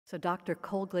So Dr.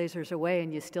 Colglazer's away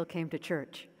and you still came to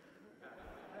church.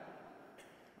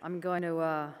 I'm going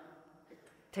to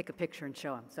take a picture and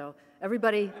show him. So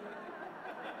everybody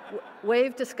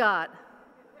wave to Scott.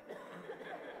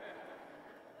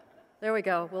 There we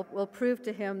go. We'll prove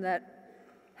to him that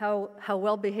how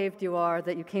well behaved you are,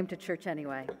 that you came to church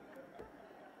anyway.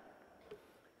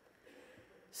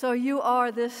 So you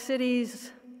are this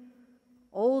city's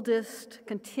oldest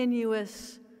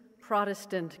continuous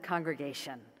Protestant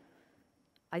congregation.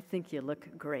 I think you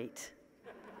look great.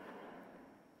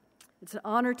 It's an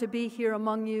honor to be here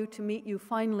among you, to meet you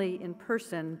finally in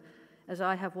person, as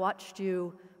I have watched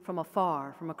you from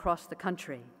afar, from across the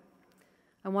country.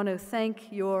 I want to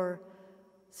thank your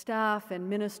staff and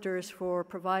ministers for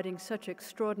providing such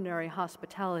extraordinary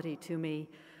hospitality to me.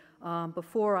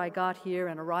 Before I got here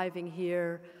and arriving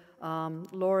here,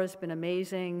 Laura's been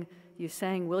amazing. You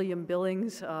sang William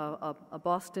Billings, a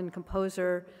Boston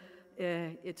composer.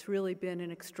 It's really been an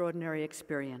extraordinary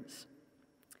experience.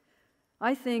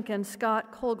 I think, and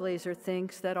Scott Colglazer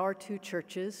thinks, that our two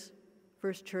churches,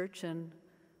 First Church in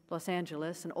Los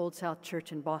Angeles and Old South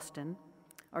Church in Boston,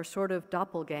 are sort of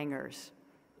doppelgangers.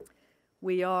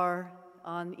 We are,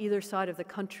 on either side of the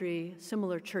country,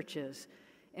 similar churches,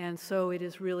 and so it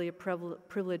is really a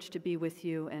privilege to be with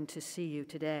you and to see you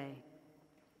today.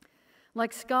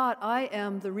 Like Scott, I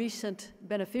am the recent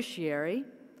beneficiary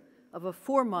of a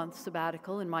 4-month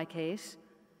sabbatical in my case,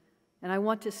 and I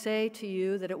want to say to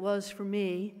you that it was for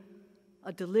me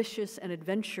a delicious and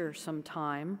adventuresome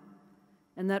time,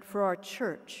 and that for our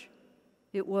church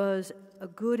it was a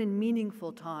good and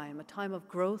meaningful time, a time of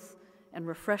growth and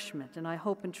refreshment, and I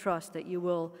hope and trust that you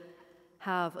will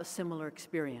have a similar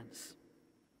experience.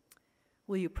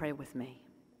 Will you pray with me?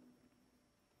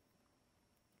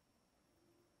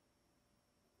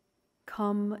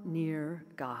 Come near,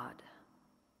 God.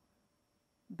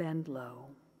 Bend low.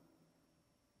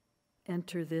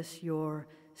 Enter this your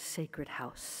sacred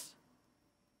house.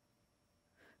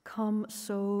 Come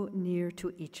so near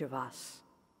to each of us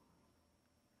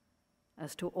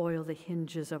as to oil the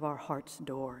hinges of our heart's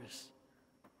doors,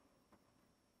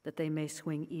 that they may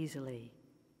swing easily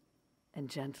and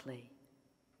gently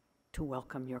to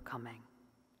welcome your coming.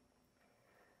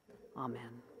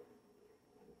 Amen.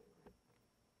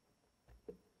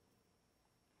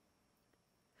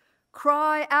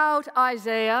 Cry out,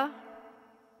 Isaiah,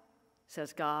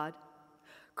 says God.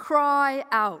 Cry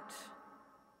out.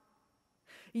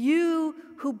 You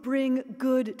who bring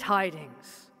good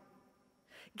tidings,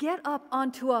 get up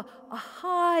onto a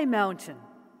high mountain,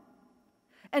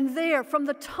 and there, from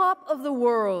the top of the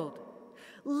world,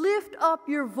 lift up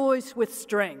your voice with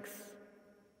strength.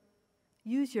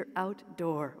 Use your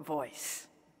outdoor voice.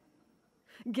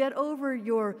 Get over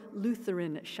your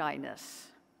Lutheran shyness.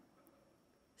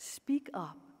 Speak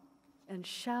up and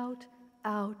shout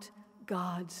out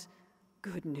God's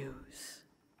good news.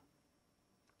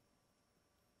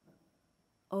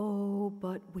 Oh,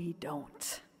 but we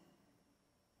don't.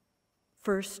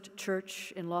 First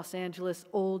Church in Los Angeles,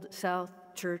 Old South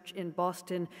Church in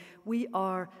Boston, we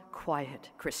are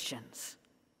quiet Christians.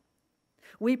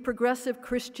 We progressive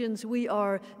Christians, we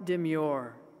are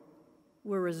demure.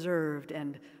 We're reserved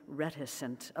and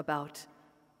reticent about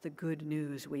the good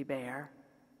news we bear.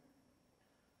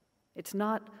 It's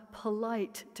not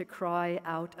polite to cry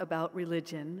out about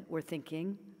religion, we're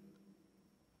thinking.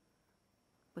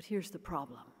 But here's the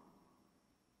problem.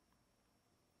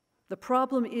 The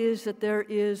problem is that there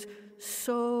is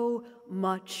so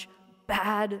much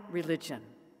bad religion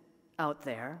out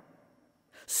there,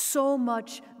 so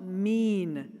much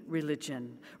mean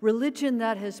religion, religion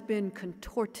that has been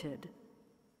contorted,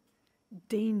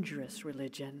 dangerous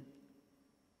religion,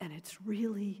 and it's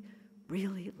really,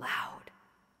 really loud.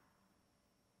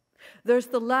 There's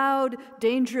the loud,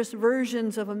 dangerous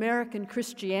versions of American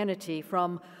Christianity,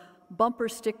 from bumper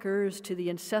stickers to the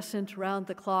incessant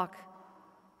round-the-clock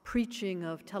preaching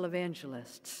of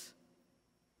televangelists.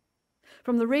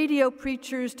 From the radio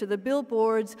preachers to the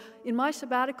billboards, in my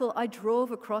sabbatical, I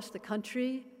drove across the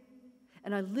country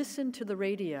and I listened to the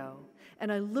radio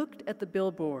and I looked at the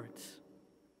billboards.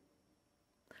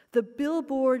 The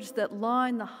billboards that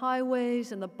line the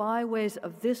highways and the byways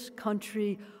of this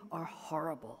country are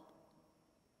horrible,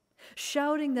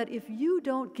 shouting that if you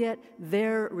don't get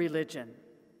their religion,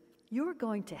 you're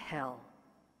going to hell.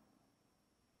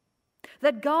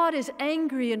 That God is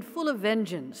angry and full of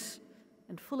vengeance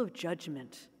and full of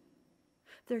judgment.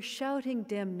 They're shouting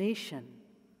damnation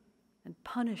and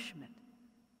punishment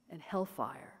and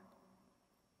hellfire.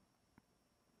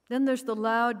 Then there's the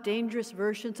loud, dangerous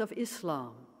versions of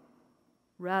Islam,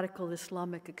 radical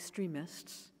Islamic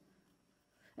extremists.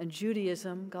 And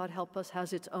Judaism, God help us,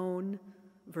 has its own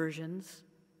versions.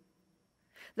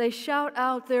 They shout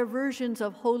out their versions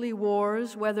of holy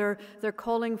wars, whether they're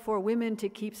calling for women to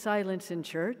keep silence in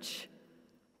church,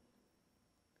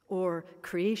 or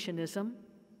creationism,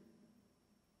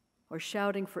 or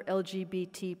shouting for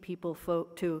LGBT people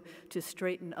to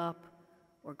straighten up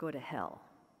or go to hell.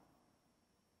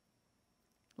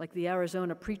 Like the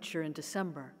Arizona preacher in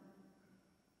December.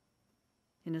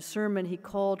 In a sermon, he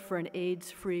called for an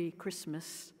AIDS-free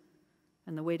Christmas,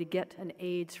 and the way to get an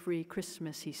AIDS-free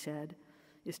Christmas, he said,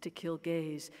 is to kill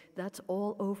gays. That's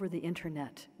all over the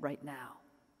internet right now.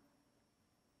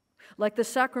 Like the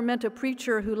Sacramento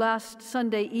preacher who last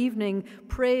Sunday evening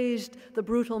praised the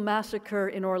brutal massacre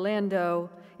in Orlando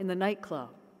in the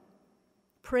nightclub,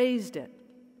 praised it,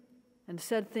 and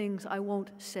said things I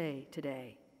won't say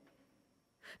today.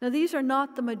 Now, these are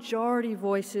not the majority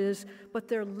voices, but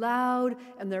they're loud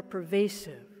and they're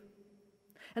pervasive.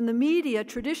 And the media,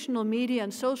 traditional media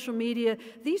and social media,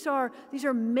 these are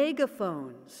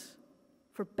megaphones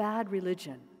for bad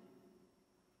religion.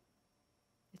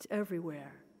 It's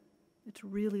everywhere. It's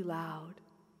really loud,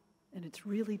 and it's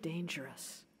really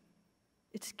dangerous.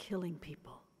 It's killing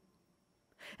people.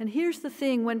 And here's the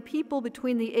thing, when people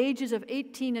between the ages of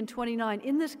 18 and 29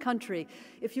 in this country,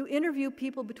 if you interview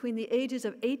people between the ages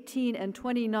of 18 and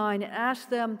 29 and ask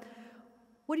them,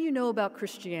 what do you know about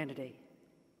Christianity?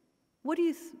 What do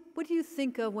you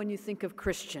think of when you think of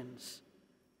Christians?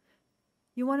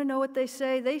 You want to know what they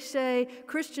say? They say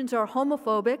Christians are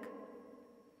homophobic,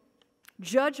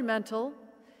 judgmental,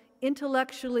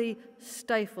 intellectually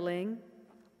stifling,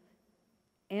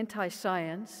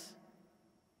 anti-science,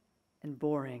 and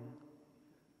boring.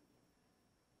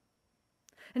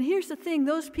 And here's the thing,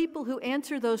 those people who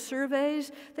answer those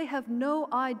surveys, they have no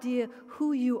idea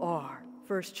who you are,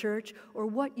 First Church, or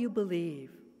what you believe,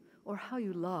 or how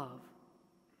you love.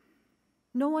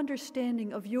 No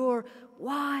understanding of your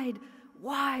wide,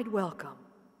 wide welcome.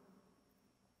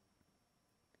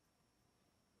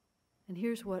 And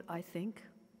here's what I think,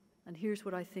 and here's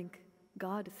what I think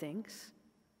God thinks,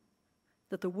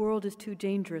 that the world is too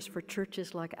dangerous for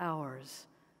churches like ours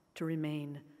to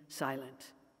remain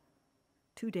silent.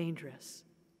 Too dangerous.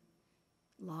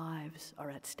 Lives are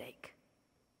at stake.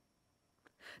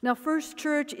 Now, First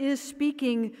Church is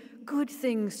speaking good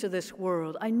things to this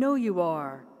world. I know you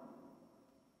are.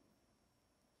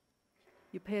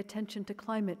 You pay attention to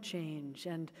climate change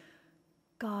and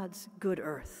God's good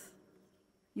earth.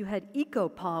 You had eco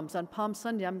palms on Palm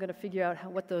Sunday. I'm going to figure out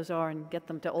what those are and get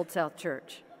them to Old South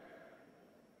Church.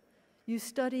 You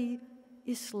study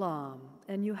Islam,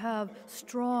 and you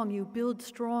build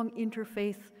strong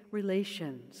interfaith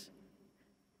relations.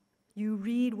 You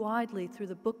read widely through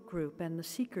the book group and the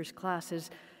seekers classes.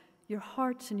 Your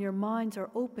hearts and your minds are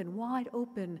open, wide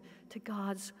open to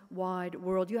God's wide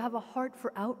world. You have a heart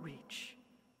for outreach,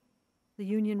 the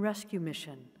Union Rescue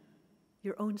Mission,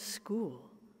 your own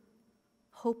school,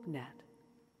 HopeNet.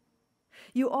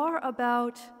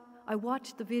 I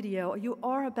watched the video, you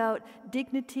are about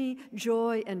dignity,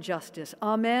 joy, and justice.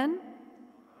 Amen?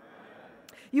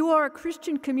 You are a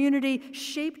Christian community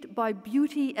shaped by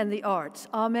beauty and the arts.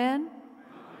 Amen?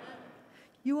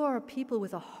 You are a people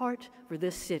with a heart for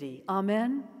this city.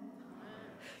 Amen?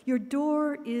 Your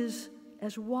door is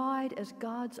as wide as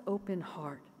God's open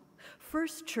heart.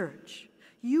 First Church,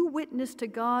 you witness to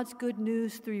God's good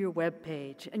news through your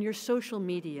webpage and your social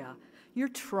media. You're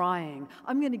trying.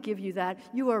 I'm going to give you that.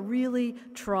 You are really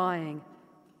trying.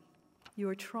 You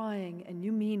are trying, and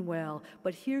you mean well.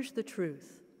 But here's the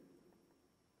truth.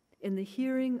 In the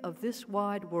hearing of this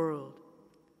wide world,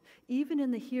 even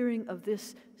in the hearing of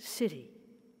this city,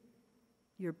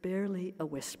 you're barely a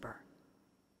whisper.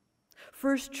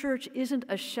 First Church isn't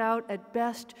a shout. At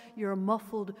best, you're a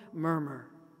muffled murmur.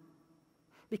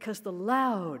 Because the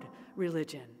loud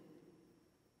religion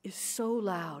is so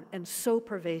loud and so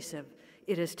pervasive,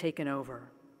 it has taken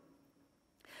over.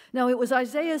 Now, it was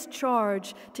Isaiah's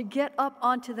charge to get up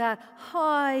onto that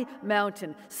high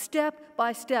mountain, step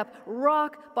by step,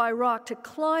 rock by rock, to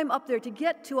climb up there, to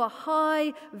get to a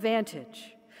high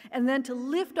vantage, and then to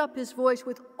lift up his voice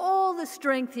with all the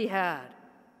strength he had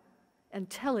and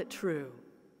tell it true.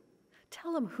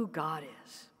 Tell him who God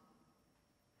is.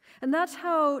 And that's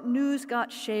how news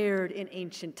got shared in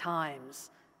ancient times,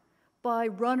 by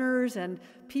runners and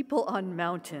people on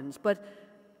mountains. But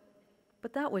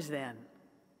that was then.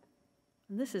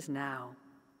 And this is now.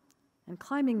 And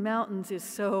climbing mountains is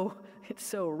so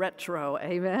retro,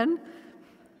 amen?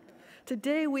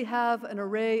 Today we have an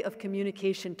array of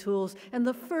communication tools, and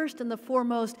the first and the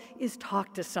foremost is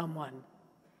talk to someone.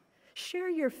 Share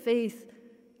your faith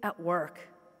at work,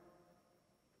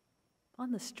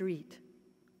 on the street.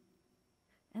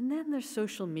 And then there's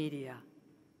social media.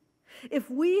 If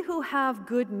we who have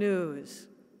good news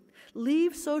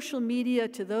leave social media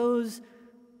to those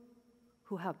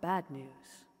who have bad news,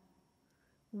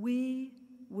 we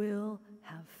will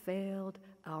have failed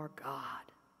our God.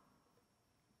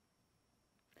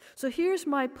 So here's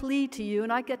my plea to you,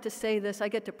 and I get to say this, I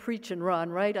get to preach and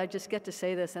run, right? I just get to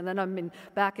say this, and then I'm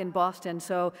back in Boston,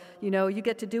 so, you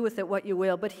get to do with it what you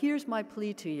will. But here's my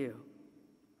plea to you.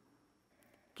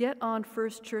 Get on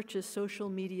First Church's social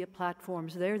media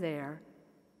platforms, they're there,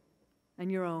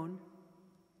 and your own,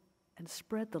 and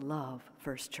spread the love,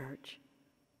 First Church.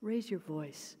 Raise your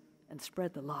voice and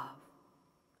spread the love.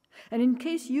 And in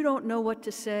case you don't know what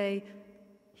to say,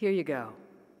 here you go.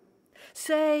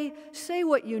 Say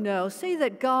what you know. Say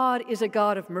that God is a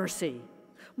God of mercy,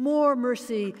 more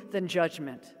mercy than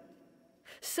judgment.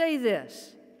 Say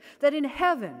this, that in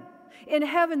heaven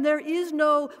there is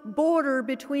no border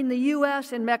between the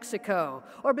U.S. and Mexico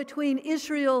or between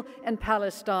Israel and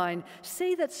Palestine.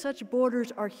 Say that such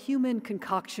borders are human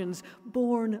concoctions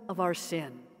born of our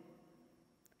sin.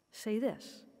 Say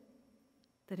this,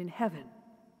 that in heaven,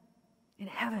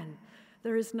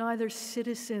 there is neither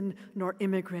citizen nor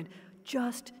immigrant,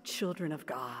 just children of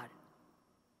God.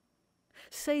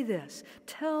 Say this,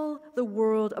 tell the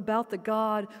world about the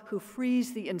God who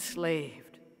frees the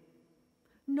enslaved.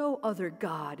 No other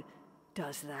God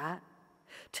does that.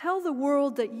 Tell the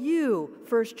world that you,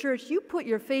 First Church, you put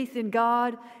your faith in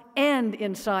God and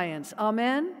in science.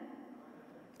 Amen?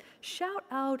 Shout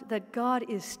out that God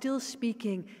is still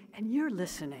speaking and you're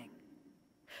listening.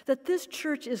 That this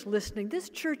church is listening. This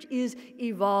church is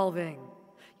evolving.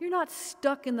 You're not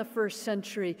stuck in the first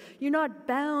century. You're not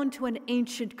bound to an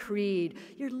ancient creed.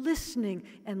 You're listening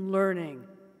and learning.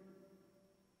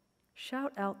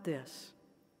 Shout out this,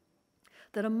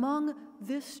 that among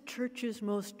this church's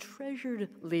most treasured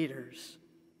leaders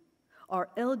are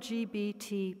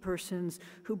LGBT persons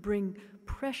who bring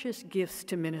precious gifts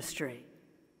to ministry,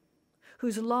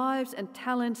 whose lives and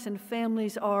talents and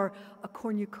families are a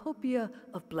cornucopia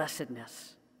of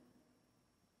blessedness.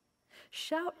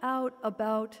 Shout out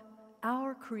about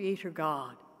our Creator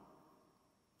God,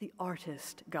 the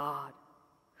artist God,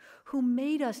 who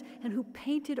made us and who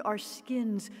painted our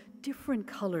skins different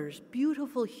colors,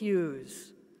 beautiful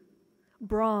hues,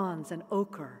 bronze and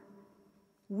ochre,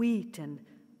 wheat and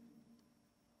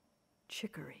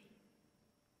chicory,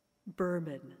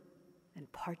 bourbon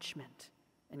and parchment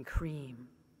and cream.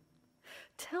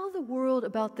 Tell the world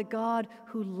about the God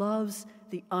who loves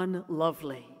the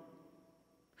unlovely,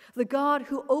 the God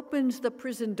who opens the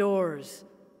prison doors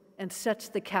and sets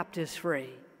the captives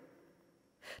free.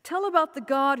 Tell about the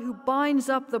God who binds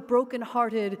up the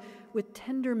brokenhearted with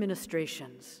tender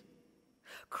ministrations.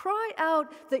 Cry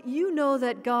out that you know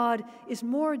that God is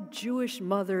more Jewish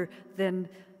mother than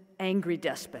angry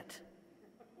despot.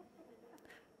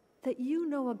 That you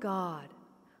know a God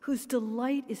whose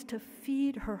delight is to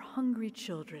feed her hungry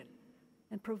children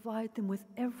and provide them with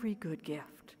every good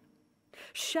gift.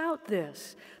 Shout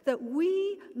this, that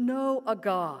we know a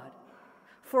God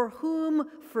for whom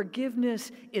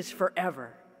forgiveness is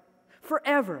forever.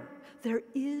 Forever. There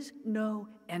is no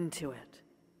end to it.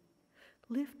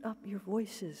 Lift up your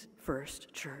voices,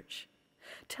 First Church.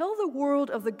 Tell the world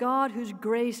of the God whose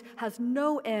grace has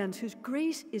no ends, whose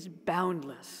grace is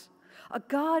boundless, a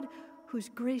God whose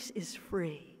grace is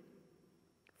free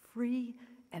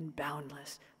and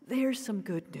boundless. There's some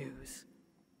good news.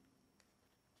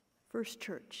 First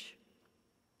Church,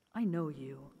 I know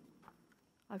you.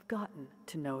 I've gotten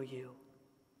to know you.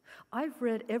 I've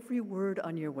read every word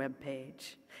on your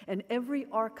webpage and every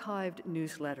archived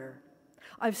newsletter.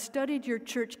 I've studied your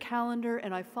church calendar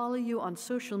and I follow you on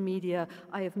social media.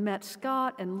 I have met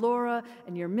Scott and Laura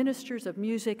and your ministers of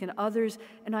music and others,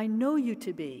 and I know you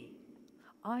to be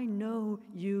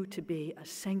a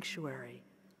sanctuary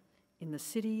in the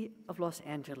city of Los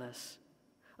Angeles,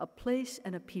 a place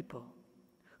and a people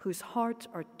whose hearts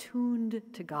are tuned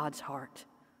to God's heart,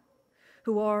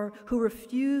 who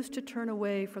refuse to turn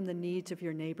away from the needs of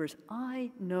your neighbors. I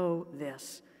know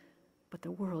this, but the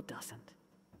world doesn't.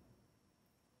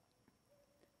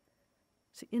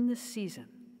 So in this season,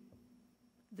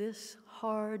 this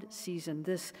hard season,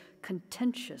 this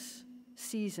contentious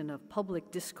season of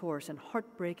public discourse and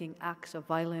heartbreaking acts of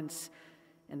violence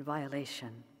and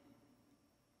violation,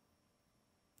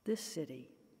 this city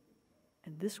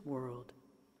and this world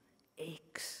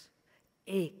aches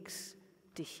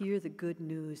to hear the good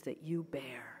news that you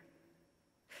bear.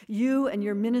 You and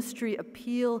your ministry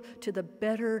appeal to the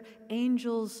better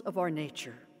angels of our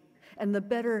nature and the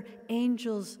better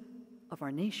angels of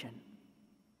our nation.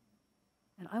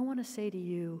 And I want to say to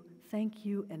you, thank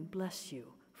you and bless you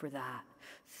for that.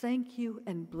 Thank you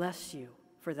and bless you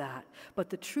for that. But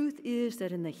the truth is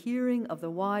that in the hearing of the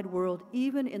wide world,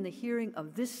 even in the hearing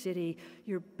of this city,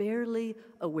 you're barely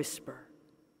a whisper.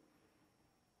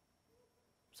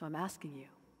 So I'm asking you.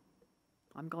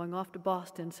 I'm going off to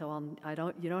Boston, so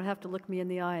you don't have to look me in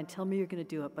the eye and tell me you're going to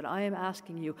do it, but I am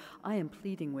asking you, I am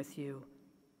pleading with you,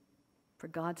 for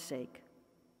God's sake,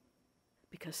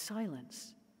 because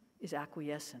silence is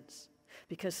acquiescence,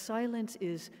 because silence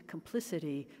is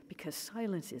complicity, because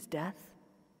silence is death.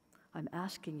 I'm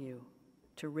asking you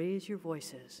to raise your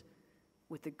voices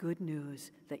with the good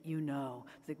news that you know,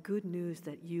 the good news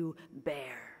that you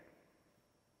bear.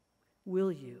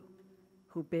 Will you,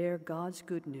 who bear God's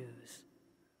good news,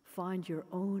 find your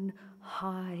own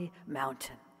high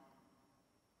mountain,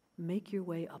 make your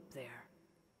way up there,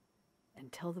 and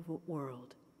tell the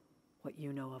world what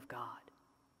you know of God?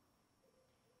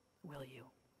 Will you?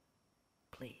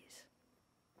 Please.